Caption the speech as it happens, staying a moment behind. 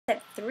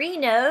3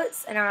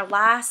 notes in our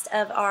last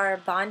of our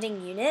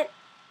bonding unit.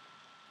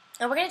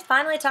 And we're going to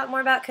finally talk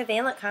more about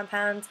covalent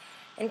compounds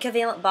and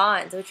covalent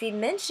bonds, which we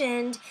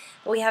mentioned,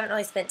 but we haven't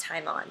really spent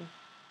time on.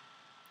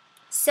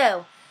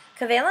 So,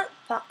 covalent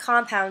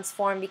compounds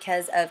form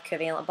because of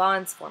covalent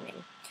bonds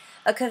forming.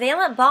 A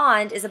covalent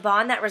bond is a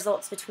bond that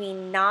results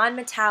between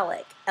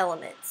non-metallic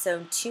elements,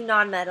 so two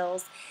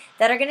nonmetals,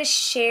 that are going to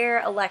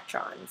share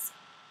electrons.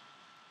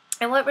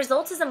 And what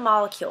results is a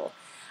molecule.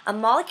 A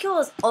molecule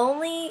is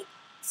only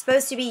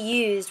supposed to be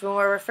used when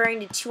we're referring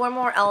to two or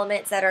more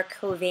elements that are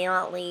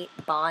covalently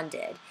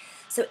bonded.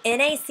 So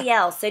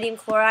NaCl, sodium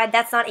chloride,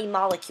 that's not a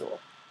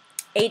molecule.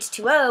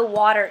 H2O,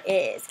 water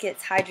is, because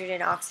it's hydrogen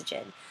and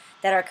oxygen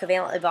that are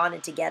covalently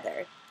bonded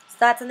together. So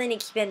that's something to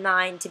keep in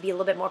mind to be a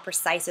little bit more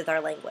precise with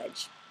our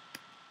language.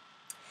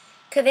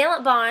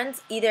 Covalent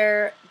bonds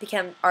either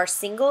are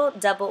single,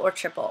 double, or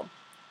triple.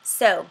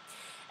 So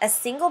a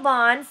single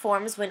bond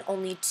forms when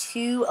only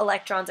 2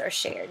 electrons are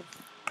shared.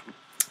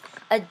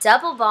 A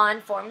double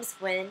bond forms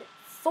when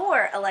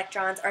 4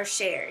 electrons are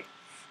shared.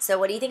 So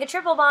what do you think a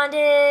triple bond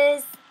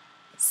is?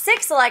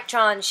 6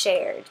 electrons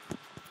shared.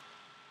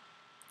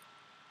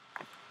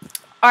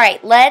 All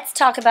right, let's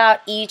talk about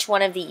each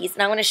one of these.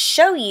 And I'm going to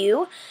show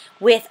you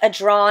with a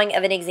drawing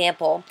of an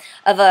example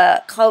of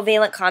a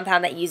covalent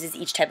compound that uses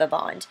each type of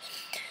bond.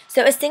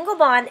 So a single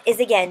bond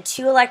is, again,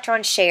 2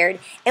 electrons shared,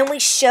 and we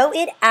show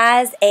it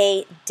as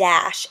a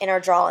dash in our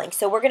drawing.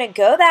 So we're going to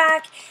go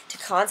back to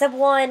Concept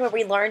 1 where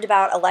we learned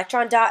about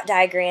electron dot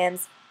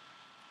diagrams,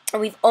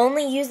 and we've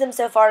only used them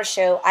so far to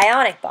show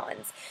ionic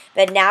bonds,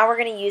 but now we're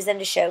going to use them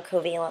to show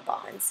covalent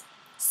bonds.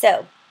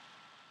 So,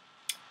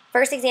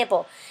 first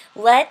example,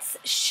 let's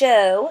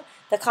show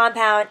the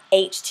compound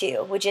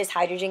H2, which is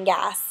hydrogen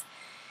gas.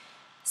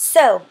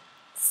 So,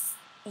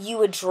 you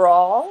would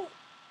draw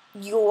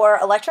your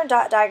electron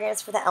dot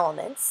diagrams for the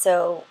elements,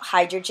 so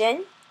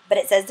hydrogen, but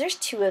it says there's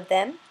 2 of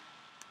them.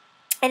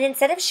 And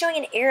instead of showing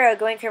an arrow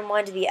going from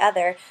one to the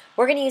other,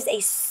 we're going to use a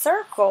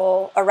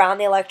circle around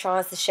the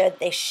electrons to show that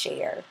they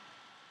share.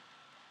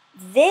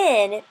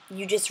 Then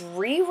you just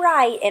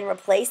rewrite and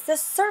replace the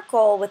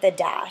circle with a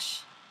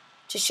dash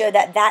to show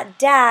that that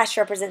dash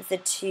represents the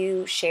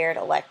 2 shared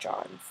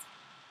electrons.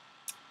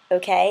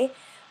 Okay?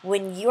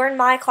 When you're in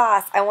my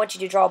class, I want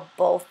you to draw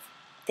both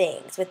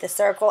things with the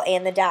circle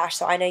and the dash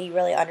so I know you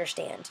really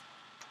understand.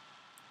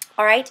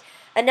 All right?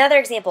 Another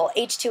example,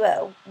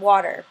 H2O,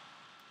 water.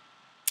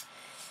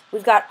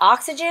 We've got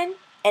oxygen,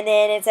 and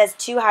then it says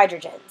 2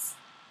 hydrogens.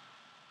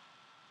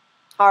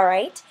 All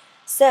right?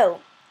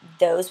 So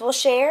those will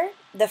share.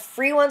 The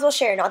free ones will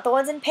share, not the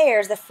ones in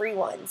pairs, the free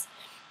ones.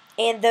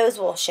 And those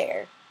will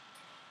share.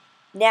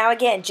 Now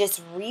again,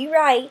 just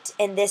rewrite,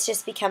 and this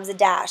just becomes a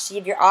dash. So you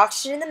have your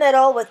oxygen in the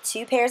middle with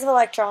 2 pairs of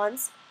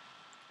electrons,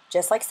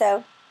 just like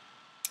so.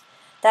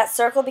 That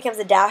circle becomes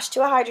a dash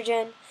to a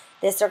hydrogen.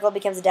 This circle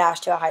becomes a dash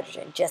to a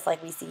hydrogen, just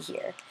like we see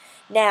here.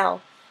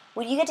 Now,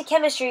 when you get to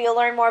chemistry, you'll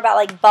learn more about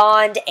like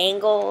bond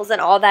angles and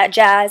all that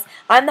jazz.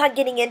 I'm not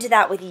getting into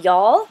that with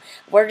y'all.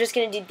 We're just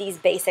going to do these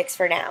basics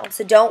for now.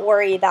 So don't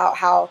worry about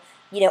how,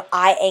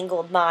 I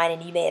angled mine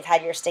and you may have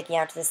had yours sticking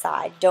out to the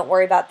side. Don't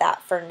worry about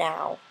that for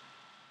now.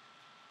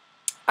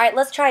 All right,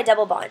 let's try a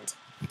double bond.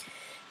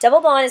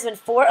 Double bond is when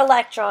 4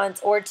 electrons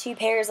or 2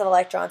 pairs of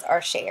electrons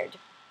are shared.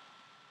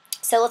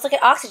 So let's look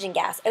at oxygen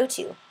gas,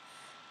 O2.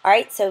 All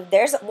right, so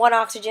there's 1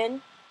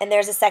 oxygen and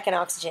there's a second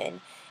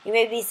oxygen. You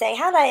may be saying,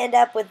 how did I end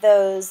up with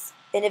those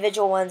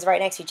individual ones right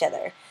next to each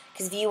other?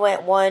 Because if you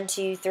went 1,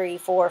 2, 3,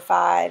 4,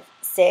 5,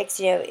 6,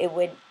 it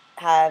would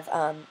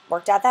have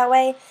worked out that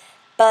way.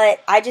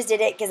 But I just did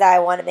it because I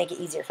want to make it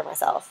easier for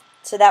myself.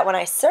 So that when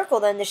I circle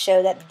them to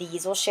show that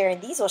these will share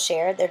and these will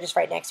share, they're just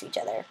right next to each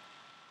other.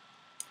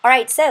 All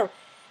right, so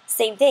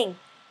same thing.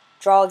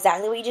 Draw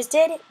exactly what you just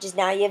did, just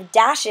now you have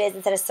dashes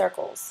instead of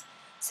circles.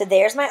 So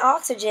there's my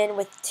oxygen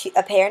with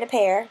a pair and a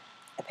pair,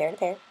 a pair and a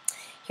pair.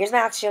 Here's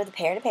my oxygen with a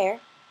pair and a pair,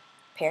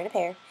 pair and a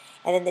pair.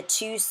 And then the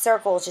 2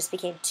 circles just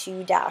became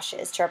 2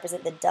 dashes to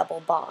represent the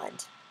double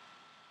bond.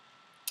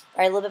 All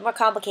right, a little bit more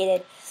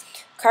complicated.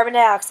 Carbon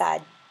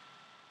dioxide.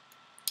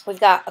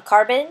 We've got a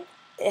carbon.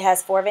 It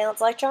has 4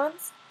 valence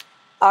electrons.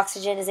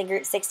 Oxygen is in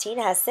group 16.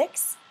 It has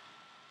 6.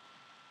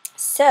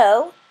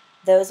 So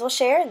those will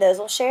share and those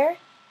will share.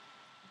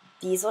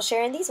 These will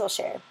share and these will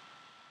share.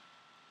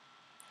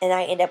 And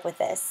I end up with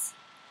this.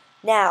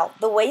 Now,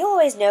 the way you'll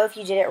always know if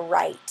you did it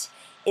right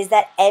is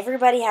that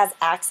everybody has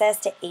access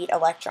to 8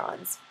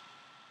 electrons.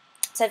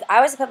 So if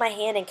I was to put my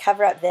hand and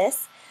cover up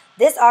this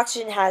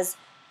oxygen has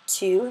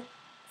 2,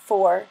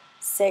 4,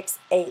 6,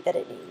 8 that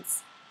it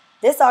needs.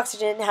 This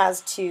oxygen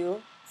has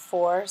 2,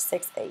 4,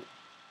 6, 8.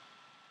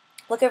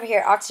 Look over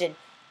here, oxygen,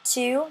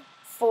 2,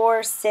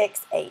 4,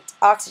 6, 8.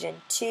 Oxygen,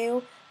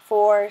 2,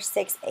 4,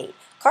 6, 8.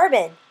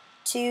 Carbon,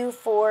 2,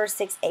 4,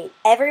 6, 8.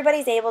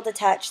 Everybody's able to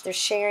touch. They're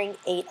sharing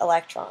 8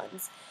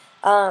 electrons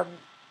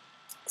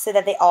so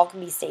that they all can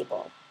be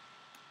stable.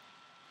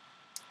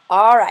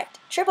 All right,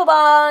 triple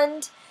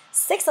bond.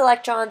 6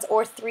 electrons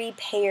or 3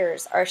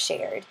 pairs are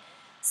shared.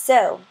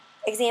 So,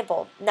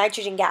 example,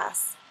 nitrogen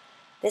gas.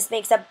 This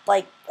makes up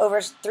like over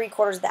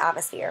 3/4 of the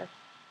atmosphere.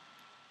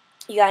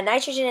 You got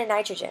nitrogen and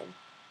nitrogen.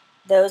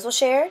 Those will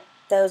share,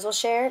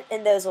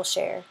 and those will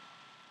share.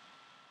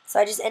 So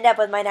I just end up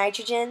with my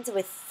nitrogens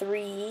with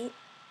 3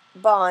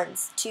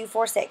 bonds, 2,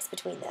 4, 6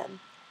 between them.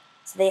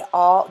 So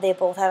they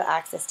both have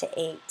access to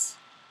 8.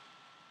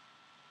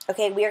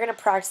 Okay, we are going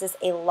to practice this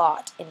a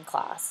lot in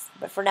class,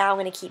 but for now I'm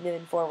going to keep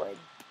moving forward.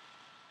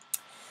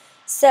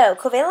 So,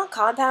 covalent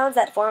compounds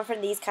that form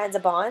from these kinds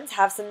of bonds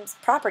have some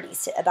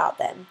properties about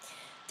them.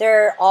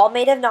 They're all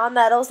made of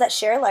nonmetals that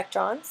share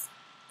electrons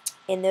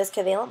in those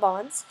covalent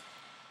bonds.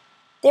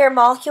 They are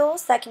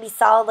molecules that can be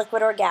solid,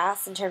 liquid, or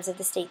gas in terms of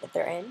the state that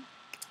they're in.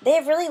 They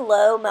have really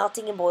low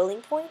melting and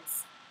boiling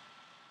points,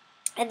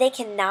 and they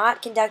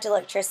cannot conduct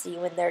electricity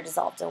when they're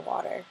dissolved in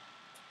water.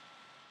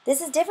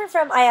 This is different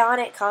from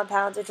ionic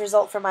compounds, which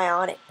result from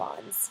ionic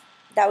bonds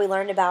that we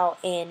learned about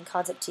in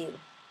Concept 2.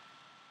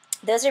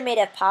 Those are made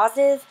of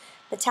positive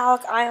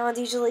metallic ions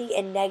usually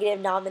and negative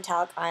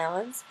nonmetallic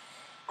ions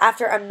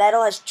after a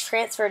metal has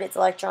transferred its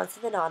electrons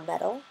to the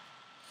nonmetal.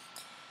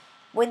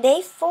 When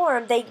they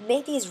form, they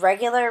make these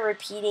regular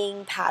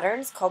repeating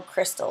patterns called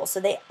crystals.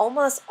 So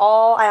almost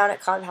all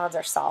ionic compounds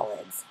are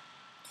solids.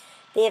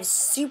 They have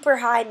super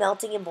high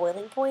melting and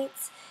boiling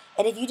points,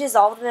 and if you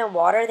dissolve them in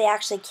water, they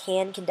actually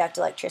can conduct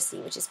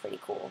electricity, which is pretty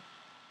cool.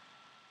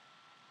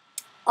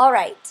 All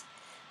right.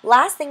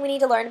 Last thing we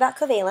need to learn about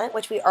covalent,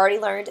 which we already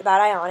learned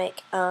about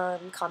ionic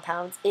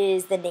compounds,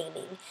 is the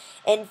naming.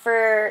 And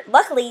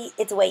luckily,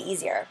 it's way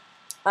easier.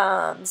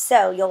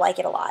 So you'll like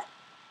it a lot.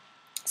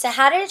 So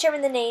how to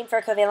determine the name for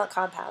a covalent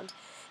compound?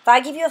 If I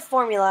give you a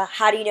formula,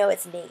 how do you know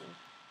its name?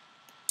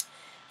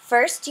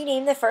 First, you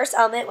name the first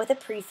element with a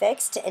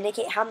prefix to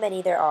indicate how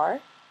many there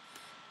are.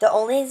 The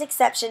only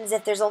exception is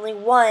if there's only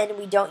one,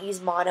 we don't use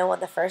mono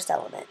on the first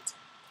element.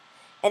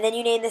 And then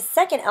you name the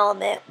second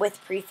element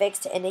with prefix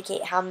to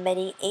indicate how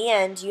many,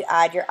 and you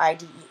add your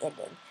IDE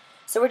ending.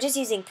 So we're just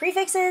using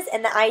prefixes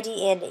and the IDE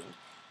ending.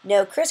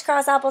 No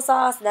crisscross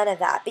applesauce, none of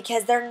that,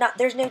 because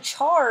there's no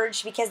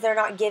charge because they're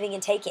not giving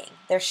and taking.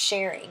 They're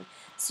sharing.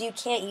 So you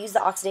can't use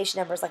the oxidation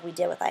numbers like we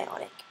did with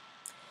ionic.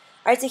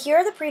 All right, so here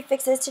are the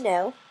prefixes to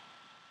know.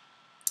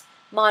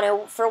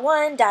 Mono for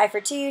 1, di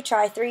for 2,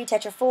 tri 3,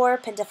 tetra 4,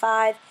 penta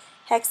 5,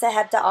 hexa,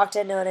 hepta,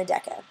 octa, nona,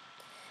 deca. All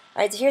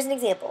right, so here's an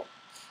example.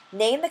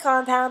 Name the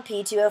compound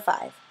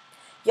P2O5.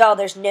 Y'all,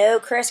 there's no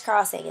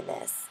crisscrossing in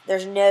this.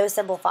 There's no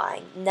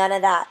simplifying. None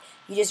of that.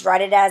 You just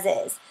write it as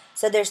is.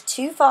 So there's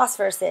 2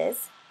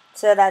 phosphoruses.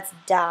 So that's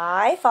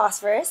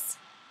diphosphorus.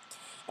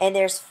 And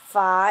there's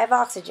 5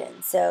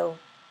 oxygens. So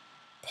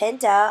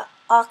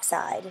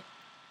pentaoxide.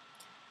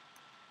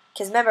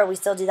 Because remember, we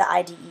still do the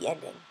IDE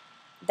ending.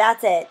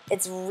 That's it.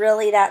 It's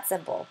really that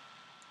simple.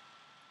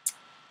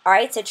 All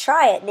right, so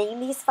try it. Name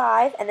these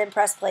 5 and then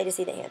press play to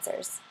see the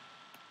answers.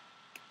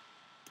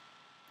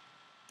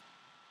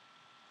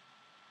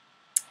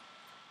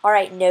 All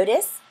right,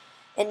 notice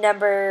in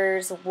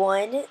numbers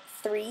 1,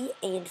 3,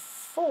 and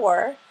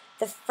 4,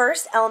 the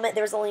first element,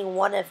 there's only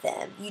one of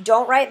them. You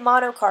don't write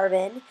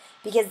monocarbon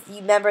because you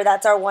remember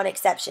that's our one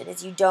exception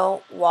is you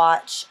don't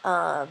watch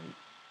or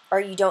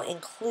you don't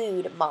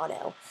include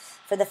mono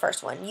for the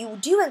first one. You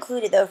do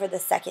include it, though, for the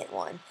second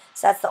one.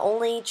 So that's the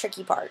only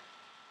tricky part.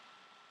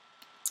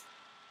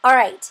 All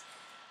right,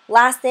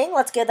 last thing,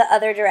 let's go the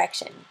other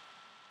direction.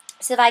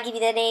 So if I give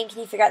you the name, can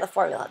you figure out the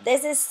formula?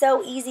 This is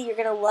so easy. You're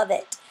going to love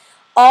it.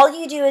 All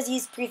you do is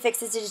use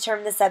prefixes to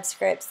determine the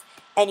subscripts,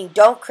 and you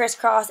don't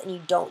crisscross and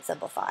you don't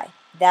simplify.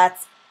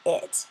 That's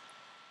it.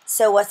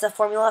 So what's the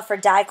formula for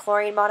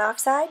dichlorine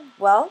monoxide?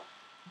 Well,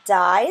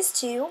 di is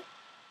 2,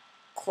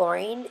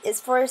 chlorine is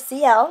for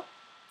Cl,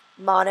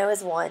 mono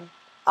is 1,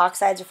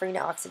 oxide's referring to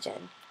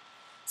oxygen.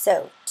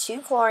 So 2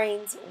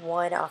 chlorines,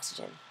 1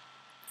 oxygen,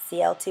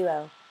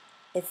 Cl2O.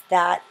 It's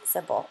that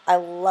simple. I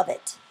love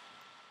it.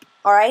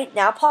 All right,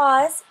 now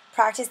pause,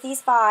 practice these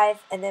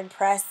 5, and then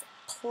press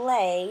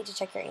play to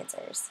check your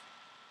answers.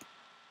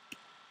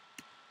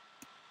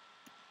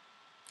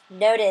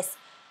 Notice,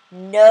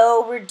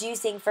 no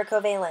reducing for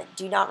covalent.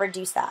 Do not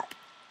reduce that.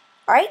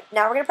 All right,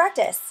 now we're going to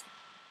practice.